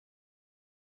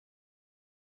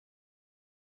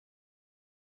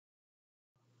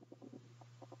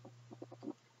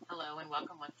Hello and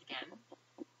welcome once again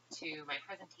to my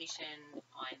presentation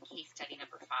on case study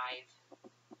number 5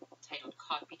 titled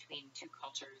Caught Between Two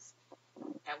Cultures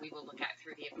that we will look at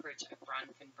through the approach of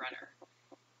Bronfenbrenner.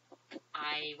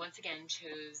 I once again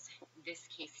chose this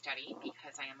case study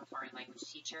because I am a foreign language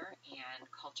teacher and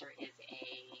culture is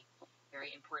a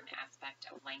very important aspect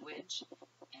of language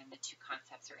and the two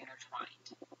concepts are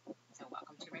intertwined. So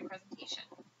welcome to my presentation.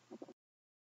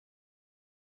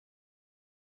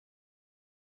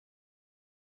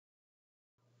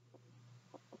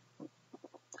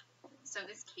 So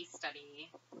this case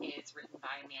study is written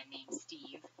by a man named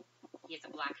Steve. He is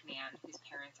a black man whose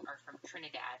parents are from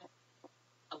Trinidad.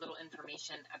 A little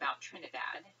information about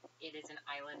Trinidad. It is an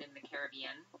island in the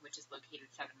Caribbean, which is located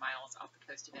 7 miles off the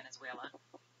coast of Venezuela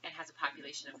and has a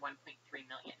population of 1.3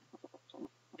 million.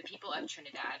 The people of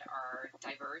Trinidad are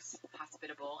diverse,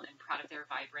 hospitable, and proud of their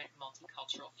vibrant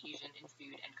multicultural fusion in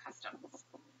food and customs.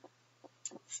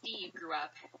 Steve grew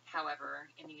up,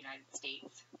 however, in the United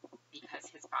States because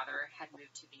his father had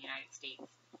moved to the United States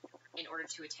in order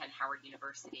to attend Howard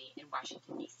University in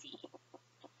Washington, D.C.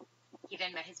 He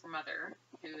then met his mother,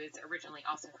 who is originally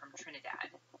also from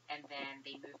Trinidad, and then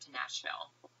they moved to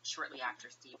Nashville shortly after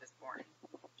Steve was born.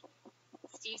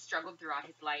 Steve struggled throughout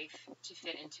his life to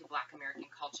fit into Black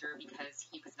American culture because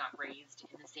he was not raised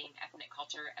in the same ethnic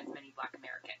culture as many Black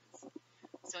Americans.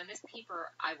 So in this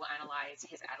paper, I will analyze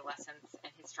his adolescence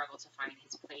and his struggle to find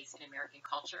his place in American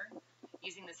culture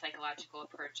using the psychological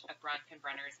approach of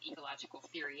Bronfenbrenner's ecological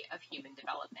theory of human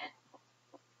development.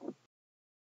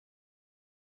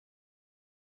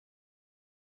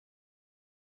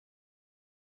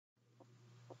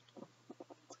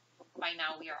 By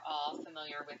now, we are all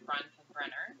familiar with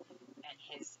Bronfenbrenner and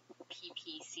his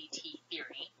PPCT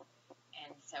theory.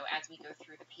 And so as we go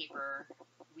through the paper,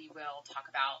 we will talk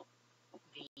about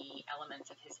the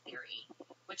elements of his theory,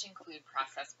 which include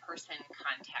process, person,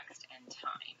 context, and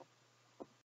time.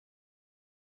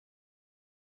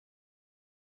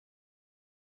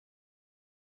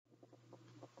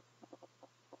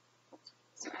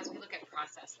 So as we look at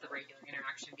process, the regular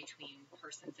interaction between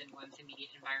persons in one's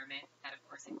immediate environment, that of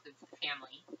course includes the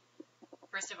family.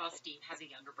 First of all, Steve has a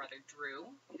younger brother,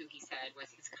 Drew, who he said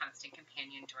was his constant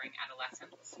companion during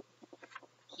adolescence.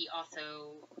 He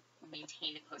also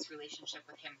maintained a close relationship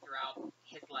with him throughout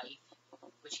his life,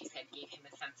 which he said gave him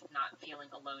a sense of not feeling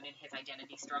alone in his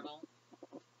identity struggle.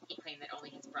 He claimed that only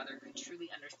his brother could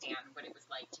truly understand what it was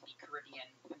like to be Caribbean,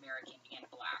 American, and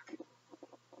Black.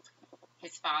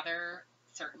 His father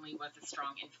certainly was a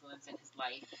strong influence in his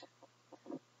life.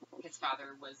 His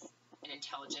father was an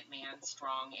intelligent man,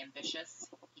 strong,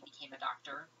 ambitious. He became a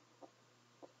doctor.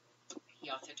 He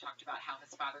also talked about how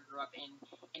his father grew up in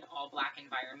an all-Black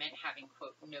environment, having,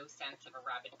 quote, no sense of a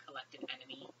rabid collective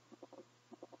enemy,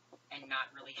 and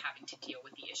not really having to deal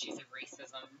with the issues of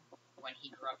racism when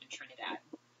he grew up in Trinidad.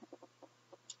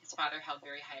 His father held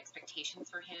very high expectations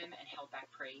for him and held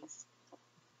back praise.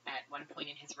 At one point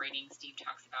in his writing, Steve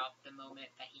talks about the moment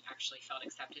that he actually felt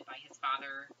accepted by his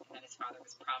father and that his father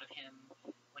was proud of him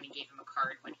when he gave him a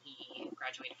card when he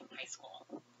graduated from high school.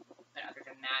 But other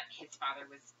than that, his father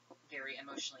was very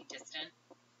emotionally distant,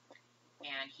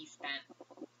 and he spent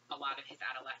a lot of his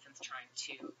adolescence trying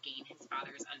to gain his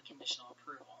father's unconditional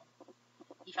approval.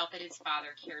 He felt that his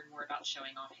father cared more about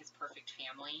showing off his perfect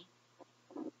family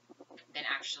than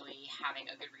actually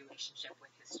having a good relationship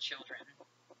with his children.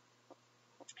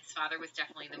 His father was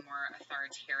definitely the more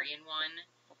authoritarian one,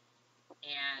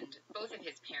 and both of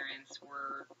his parents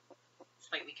were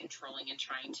slightly controlling in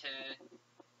trying to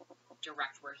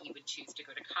direct where he would choose to go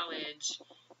to college,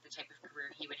 the type of career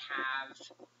he would have.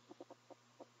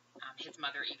 His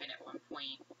mother even at one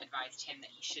point advised him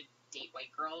that he should date white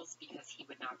girls because he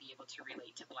would not be able to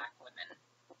relate to Black women.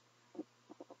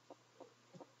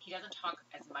 He doesn't talk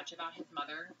as much about his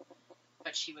mother,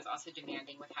 but she was also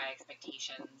demanding with high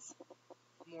expectations,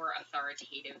 more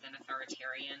authoritative than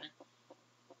authoritarian.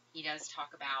 He does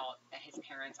talk about that his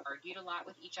parents argued a lot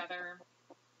with each other.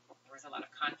 There was a lot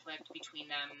of conflict between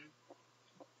them.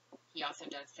 He also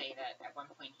does say that at one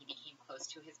point he became close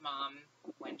to his mom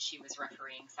when she was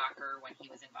refereeing soccer, when he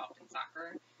was involved in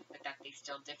soccer, but that they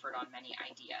still differed on many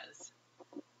ideas.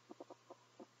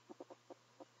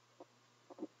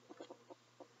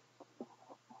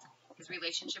 His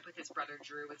relationship with his brother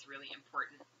Drew was really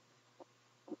important,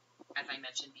 as I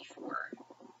mentioned before.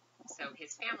 So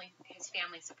his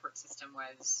family support system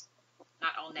was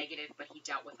not all negative, but he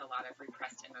dealt with a lot of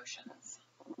repressed emotions.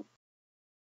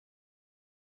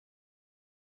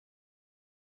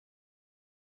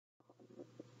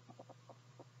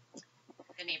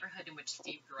 The neighborhood in which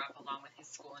Steve grew up, along with his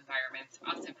school environments,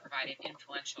 also provided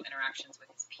influential interactions with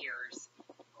his peers.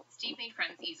 Steve made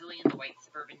friends easily in the white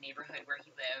suburban neighborhood where he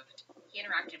lived. He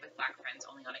interacted with black friends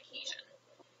only on occasion.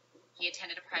 He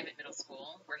attended a private middle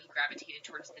school where he gravitated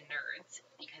towards the nerds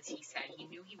because he said he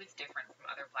knew he was different from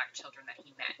other black children that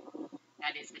he met.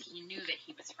 That is, that he knew that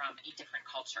he was from a different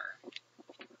culture.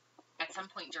 At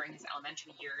some point during his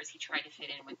elementary years, he tried to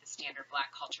fit in with the standard black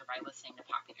culture by listening to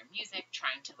popular music,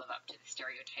 trying to live up to the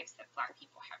stereotypes that black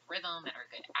people have rhythm and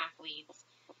are good athletes.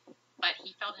 But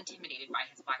he felt intimidated by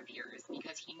his black peers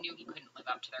because he knew he couldn't live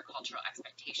up to their cultural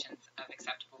expectations of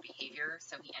acceptable behavior,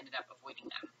 so he ended up avoiding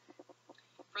them.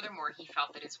 Furthermore, he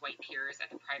felt that his white peers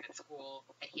at the private school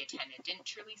that he attended didn't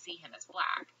truly see him as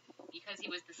black because he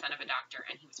was the son of a doctor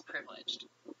and he was privileged.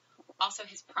 Also,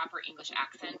 his proper English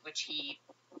accent, which he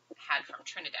had from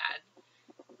Trinidad,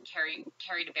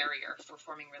 carried a barrier for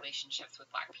forming relationships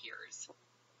with black peers.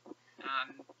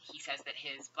 He says that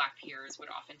his black peers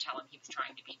would often tell him he was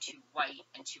trying to be too white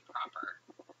and too proper.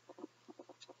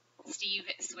 Steve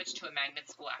switched to a magnet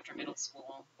school after middle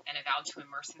school and vowed to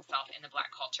immerse himself in the black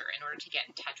culture in order to get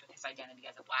in touch with his identity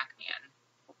as a black man.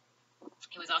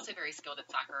 He was also very skilled at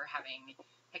soccer, having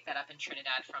picked that up in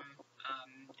Trinidad from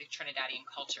the Trinidadian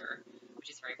culture, which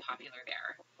is very popular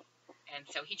there. And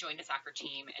so he joined a soccer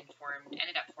team and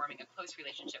ended up forming a close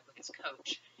relationship with his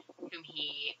coach, whom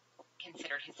he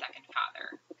considered his second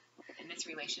father. In this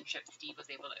relationship, Steve was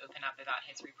able to open up about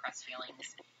his repressed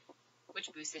feelings,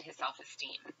 which boosted his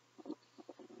self-esteem.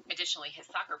 Additionally, his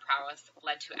soccer prowess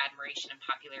led to admiration and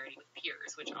popularity with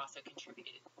peers, which also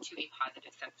contributed to a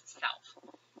positive sense of self.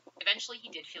 Eventually,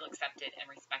 he did feel accepted and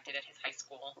respected at his high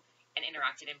school and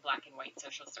interacted in black and white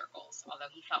social circles, although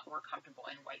he felt more comfortable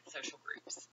in white social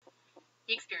groups.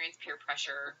 He experienced peer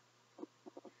pressure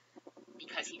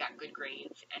because he got good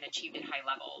grades and achieved at high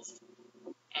levels,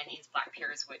 and his black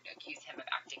peers would accuse him of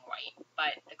acting white.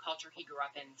 But the culture he grew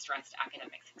up in stressed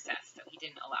academic success, so he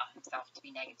didn't allow himself to be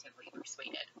negatively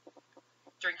persuaded.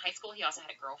 During high school, he also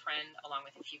had a girlfriend, along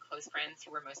with a few close friends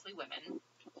who were mostly women.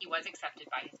 He was accepted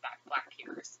by his black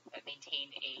peers, but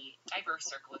maintained a diverse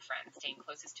circle of friends, staying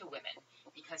closest to women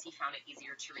because he found it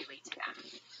easier to relate to them.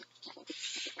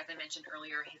 As I mentioned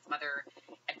earlier, his mother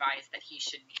advised that he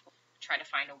should try to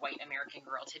find a white American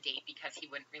girl to date because he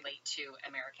wouldn't relate to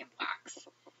American blacks.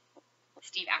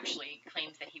 Steve actually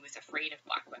claims that he was afraid of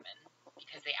black women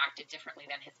because they acted differently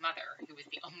than his mother, who was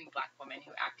the only black woman who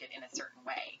acted in a certain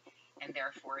way, and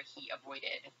therefore he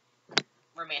avoided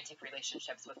romantic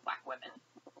relationships with black women.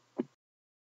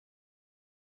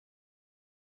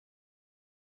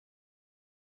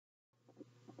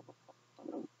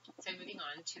 So moving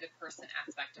on to the person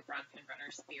aspect of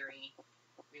Bronfenbrenner's theory,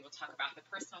 we will talk about the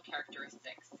personal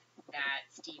characteristics that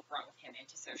Steve brought with him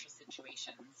into social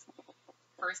situations.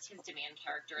 First, his demand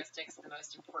characteristics. The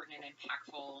most important and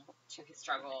impactful to his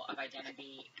struggle of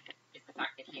identity is the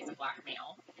fact that he is a black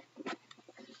male,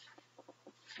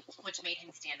 which made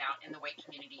him stand out in the white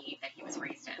community that he was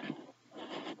raised in.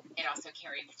 It also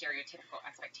carried stereotypical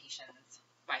expectations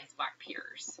by his black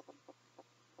peers.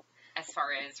 As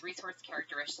far as resource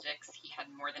characteristics, he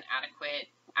had more than adequate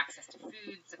access to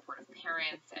food, supportive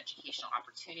parents, educational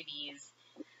opportunities,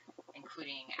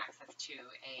 including access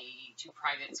to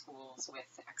private schools with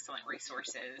excellent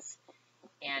resources.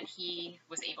 And he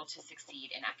was able to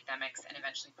succeed in academics and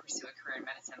eventually pursue a career in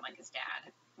medicine like his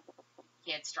dad.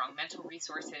 He had strong mental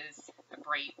resources, a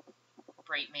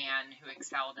bright man who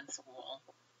excelled in school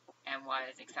and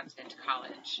was accepted into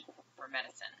college for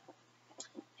medicine.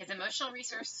 His emotional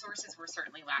resources were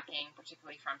certainly lacking,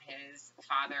 particularly from his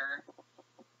father,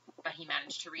 but he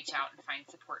managed to reach out and find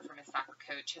support from his soccer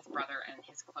coach, his brother, and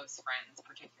his close friends,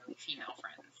 particularly female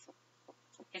friends.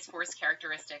 His force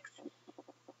characteristics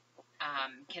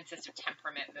consist of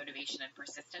temperament, motivation, and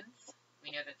persistence. We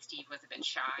know that Steve was a bit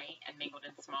shy and mingled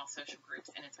in small social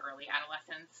groups in his early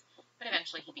adolescence, but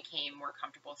eventually he became more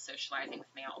comfortable socializing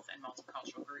with males and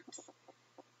multicultural groups.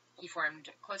 He formed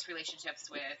close relationships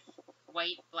with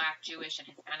white, black, Jewish, and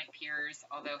Hispanic peers,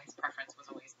 although his preference was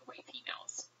always the white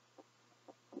females.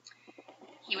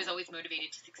 He was always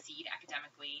motivated to succeed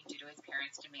academically due to his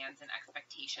parents' demands and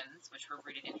expectations, which were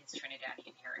rooted in his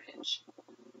Trinidadian heritage.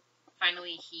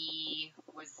 Finally, he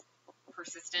was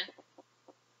persistent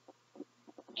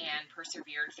and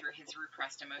persevered through his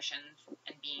repressed emotions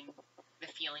and the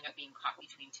feeling of being caught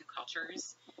between two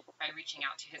cultures by reaching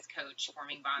out to his coach,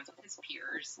 forming bonds with his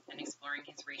peers, and exploring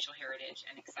his racial heritage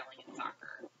and excelling in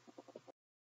soccer.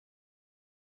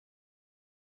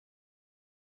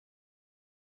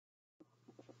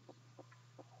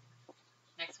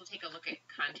 Next, we'll take a look at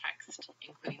context,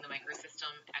 including the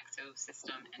microsystem,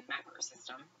 exosystem, and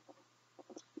macrosystem.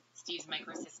 Steve's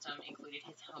microsystem included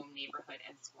his home, neighborhood,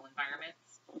 and school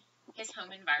environments. His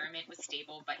home environment was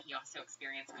stable, but he also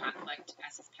experienced conflict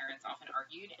as his parents often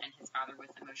argued and his father was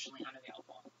emotionally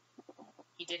unavailable.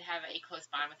 He did have a close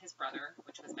bond with his brother,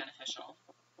 which was beneficial.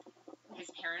 His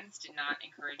parents did not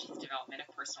encourage his development of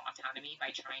personal autonomy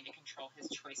by trying to control his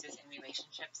choices in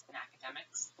relationships and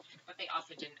academics, but they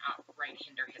also didn't outright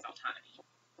hinder his autonomy.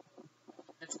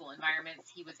 The school environments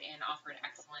he was in offered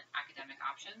excellent academic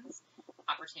options,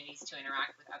 opportunities to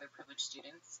interact with other privileged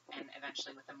students, and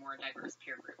eventually with a more diverse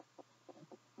peer group.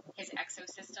 His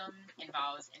exosystem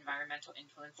involves environmental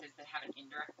influences that have an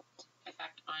indirect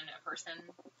effect on a person.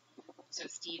 So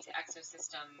Steve's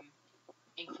exosystem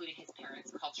included his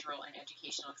parents' cultural and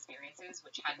educational experiences,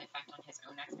 which had an effect on his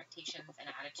own expectations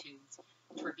and attitudes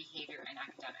toward behavior and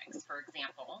academics. For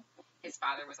example, his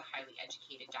father was a highly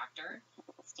educated doctor.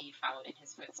 Steve followed in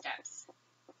his footsteps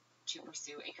to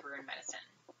pursue a career in medicine.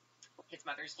 His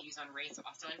mother's views on race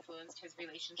also influenced his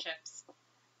relationships.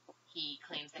 He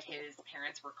claims that his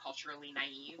parents were culturally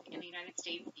naive in the United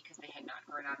States because they had not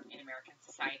grown up in American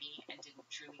society and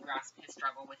didn't truly grasp his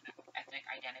struggle with ethnic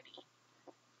identity.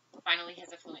 Finally,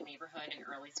 his affluent neighborhood and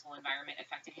early school environment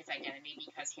affected his identity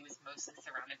because he was mostly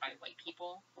surrounded by white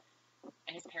people,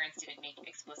 and his parents didn't make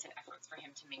explicit efforts for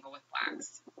him to mingle with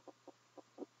blacks.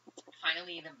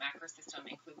 Finally, the macro system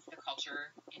includes the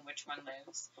culture in which one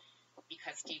lives.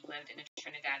 Because Steve lived in a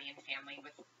Trinidadian family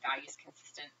with values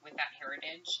consistent with that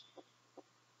heritage,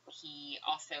 he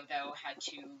also, though, had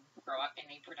to grow up in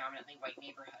a predominantly white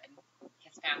neighborhood.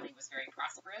 His family was very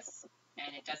prosperous,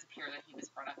 and it does appear that he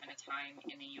was brought up in a time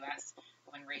in the U.S.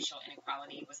 when racial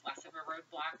inequality was less of a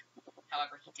roadblock.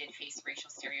 However, he did face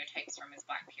racial stereotypes from his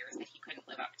black peers that he couldn't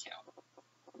live up to.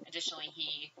 Additionally,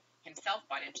 he himself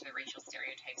bought into the racial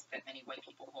stereotypes that many white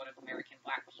people hold of American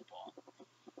black people.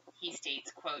 He states,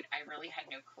 quote, "I really had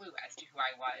no clue as to who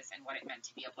I was and what it meant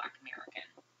to be a black American."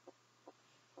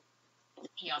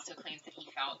 He also claims that he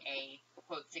felt a,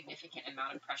 quote, "significant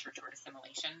amount of pressure toward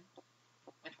assimilation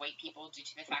with white people due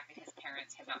to the fact that his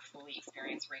parents had not fully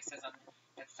experienced racism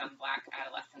that some black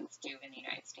adolescents do in the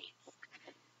United States.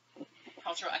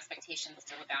 Cultural expectations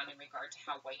still abound in regard to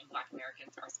how white and black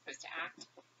Americans are supposed to act,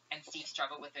 and Steve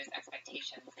struggled with those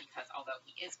expectations because although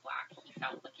he is black, he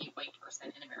felt like a white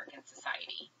person in American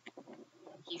society.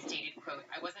 He stated, quote,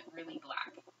 "I wasn't really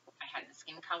black. I had the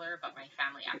skin color, but my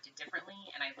family acted differently,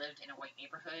 and I lived in a white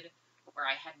neighborhood where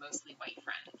I had mostly white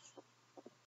friends."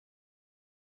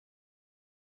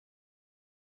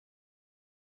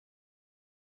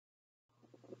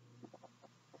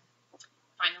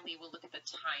 Finally, we'll look at the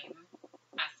time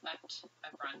aspect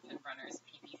of Bronfenbrenner's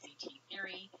PPCT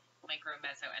theory, micro,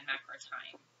 meso, and macro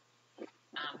time.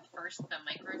 First, the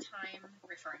micro time,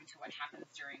 referring to what happens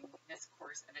during this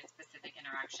course of a specific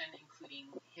interaction,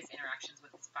 including his interactions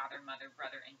with his father, mother,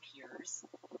 brother, and peers.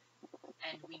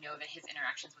 And we know that his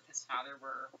interactions with his father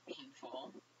were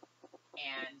painful,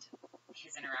 and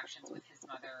his interactions with his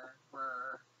mother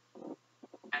were,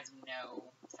 as we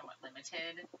know, somewhat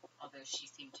limited, although she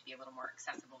seemed to be a little more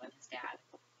accessible than his dad.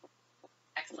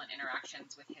 Excellent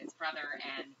interactions with his brother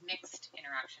and mixed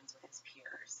interactions with his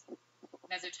peers.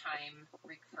 Mesotime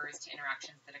refers to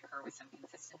interactions that occur with some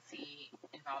consistency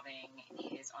involving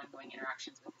his ongoing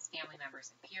interactions with his family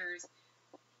members and peers,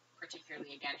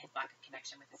 particularly, again, his lack of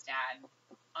connection with his dad,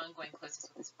 ongoing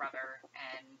closeness with his brother,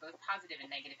 and both positive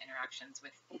and negative interactions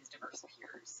with his diverse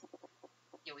peers.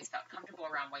 He always felt comfortable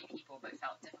around white people, but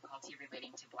felt difficulty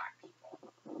relating to black people.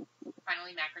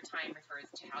 Finally, macro time refers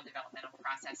to how developmental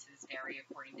processes vary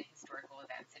according to historical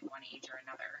events in one age or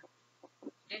another.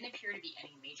 There didn't appear to be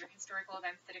any major historical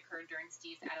events that occurred during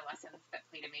Steve's adolescence that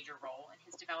played a major role in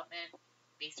his development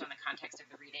based on the context of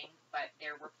the reading, but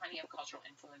there were plenty of cultural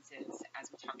influences, as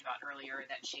we talked about earlier,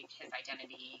 that shaped his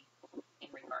identity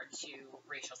in regard to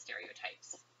racial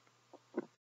stereotypes.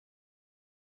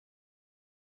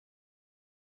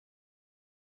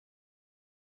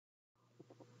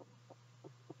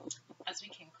 As we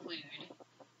conclude,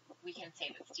 we can say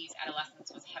that Steve's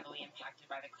adolescence was heavily impacted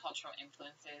by the cultural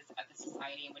influences of the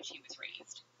society in which he was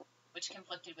raised, which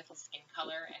conflicted with his skin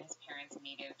color and his parents'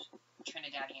 native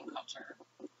Trinidadian culture.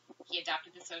 He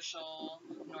adopted the social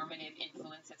normative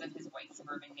influences of his white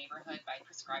suburban neighborhood by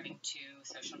prescribing to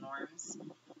social norms.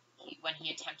 When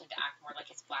he attempted to act more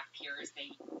like his black peers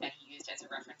that he used as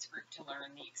a reference group to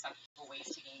learn the acceptable ways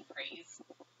to gain praise.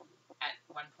 At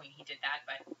one point he did that,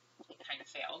 but it kind of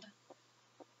failed.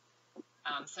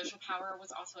 Social power was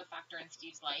also a factor in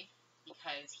Steve's life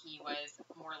because he was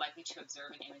more likely to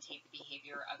observe and imitate the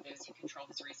behavior of those who control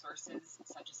his resources,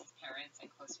 such as his parents and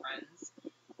close friends.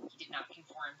 He did not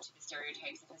conform to the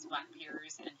stereotypes of his black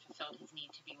peers and fulfilled his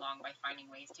need to belong by finding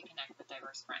ways to connect with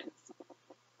diverse friends.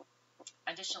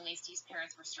 Additionally, Steve's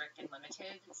parents were strict and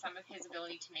limited some of his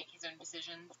ability to make his own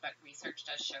decisions, but research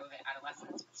does show that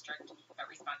adolescents with strict but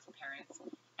responsive parents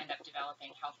end up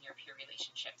developing healthier peer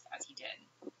relationships, as he did.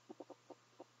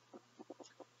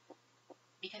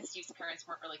 Because Steve's parents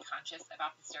weren't really conscious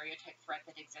about the stereotype threat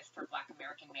that exists for Black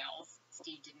American males,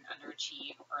 Steve didn't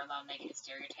underachieve or allow negative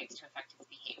stereotypes to affect his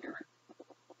behavior.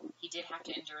 He did have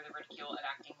to endure the ridicule of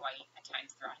acting white at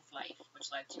times throughout his life, which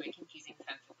led to a confusing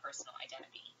sense of personal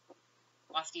identity.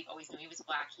 While Steve always knew he was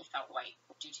Black, he felt white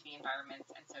due to the environments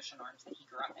and social norms that he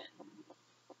grew up in.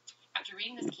 After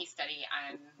reading this case study,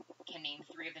 I can name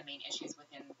 3 of the main issues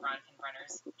within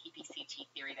Bronfenbrenner's PPCT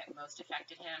theory that most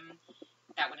affected him.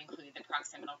 That would include the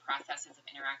proximal processes of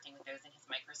interacting with those in his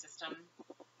microsystem,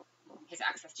 his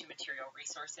access to material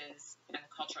resources, and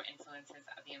the cultural influences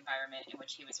of the environment in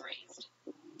which he was raised.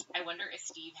 I wonder if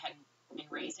Steve had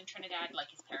been raised in Trinidad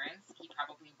like his parents, he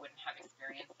probably wouldn't have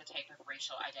experienced the type of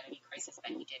racial identity crisis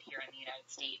that he did here in the United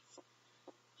States.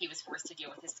 He was forced to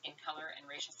deal with his skin color and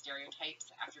racial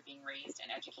stereotypes after being raised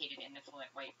and educated in the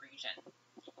affluent white region.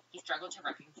 He struggled to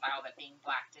reconcile that being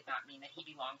Black did not mean that he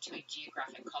belonged to a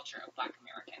geographic culture of Black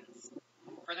Americans.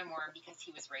 Furthermore, because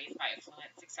he was raised by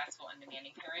affluent, successful, and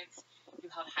demanding parents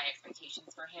who held high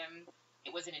expectations for him, it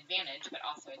was an advantage but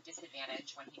also a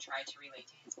disadvantage when he tried to relate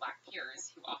to his Black peers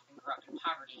who often grew up in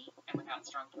poverty and without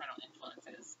strong parental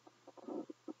influences.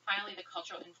 Finally, the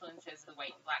cultural influences of the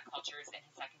white and Black cultures in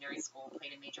his secondary school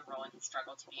played a major role in his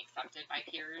struggle to be accepted by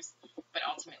peers, but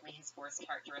ultimately his forced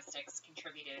characteristics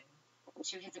contributed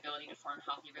to his ability to form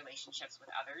healthy relationships with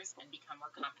others and become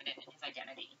more confident in his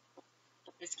identity.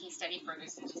 This case study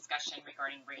furthers the discussion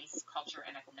regarding race, culture,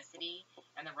 and ethnicity,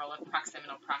 and the role of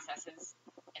proximal processes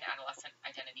in adolescent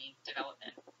identity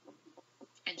development.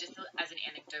 And just as an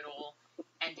anecdotal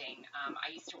ending,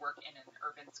 I used to work in an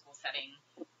urban school setting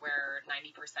where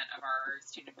 90% of our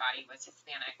student body was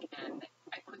Hispanic, and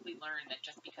I quickly learned that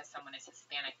just because someone is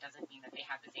Hispanic doesn't mean that they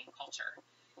have the same culture.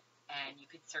 And you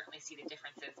could certainly see the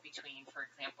differences between, for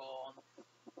example,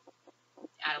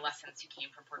 adolescents who came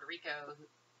from Puerto Rico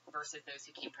versus those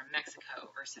who came from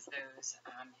Mexico versus those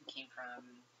who came from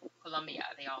Colombia.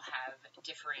 They all have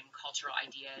differing cultural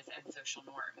ideas and social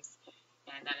norms,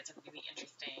 and that is a really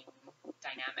interesting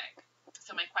dynamic.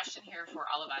 So my question here for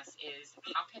all of us is,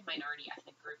 how can minority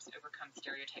ethnic groups overcome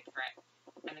stereotype threat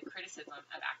and the criticism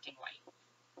of acting white?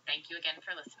 Thank you again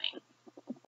for listening.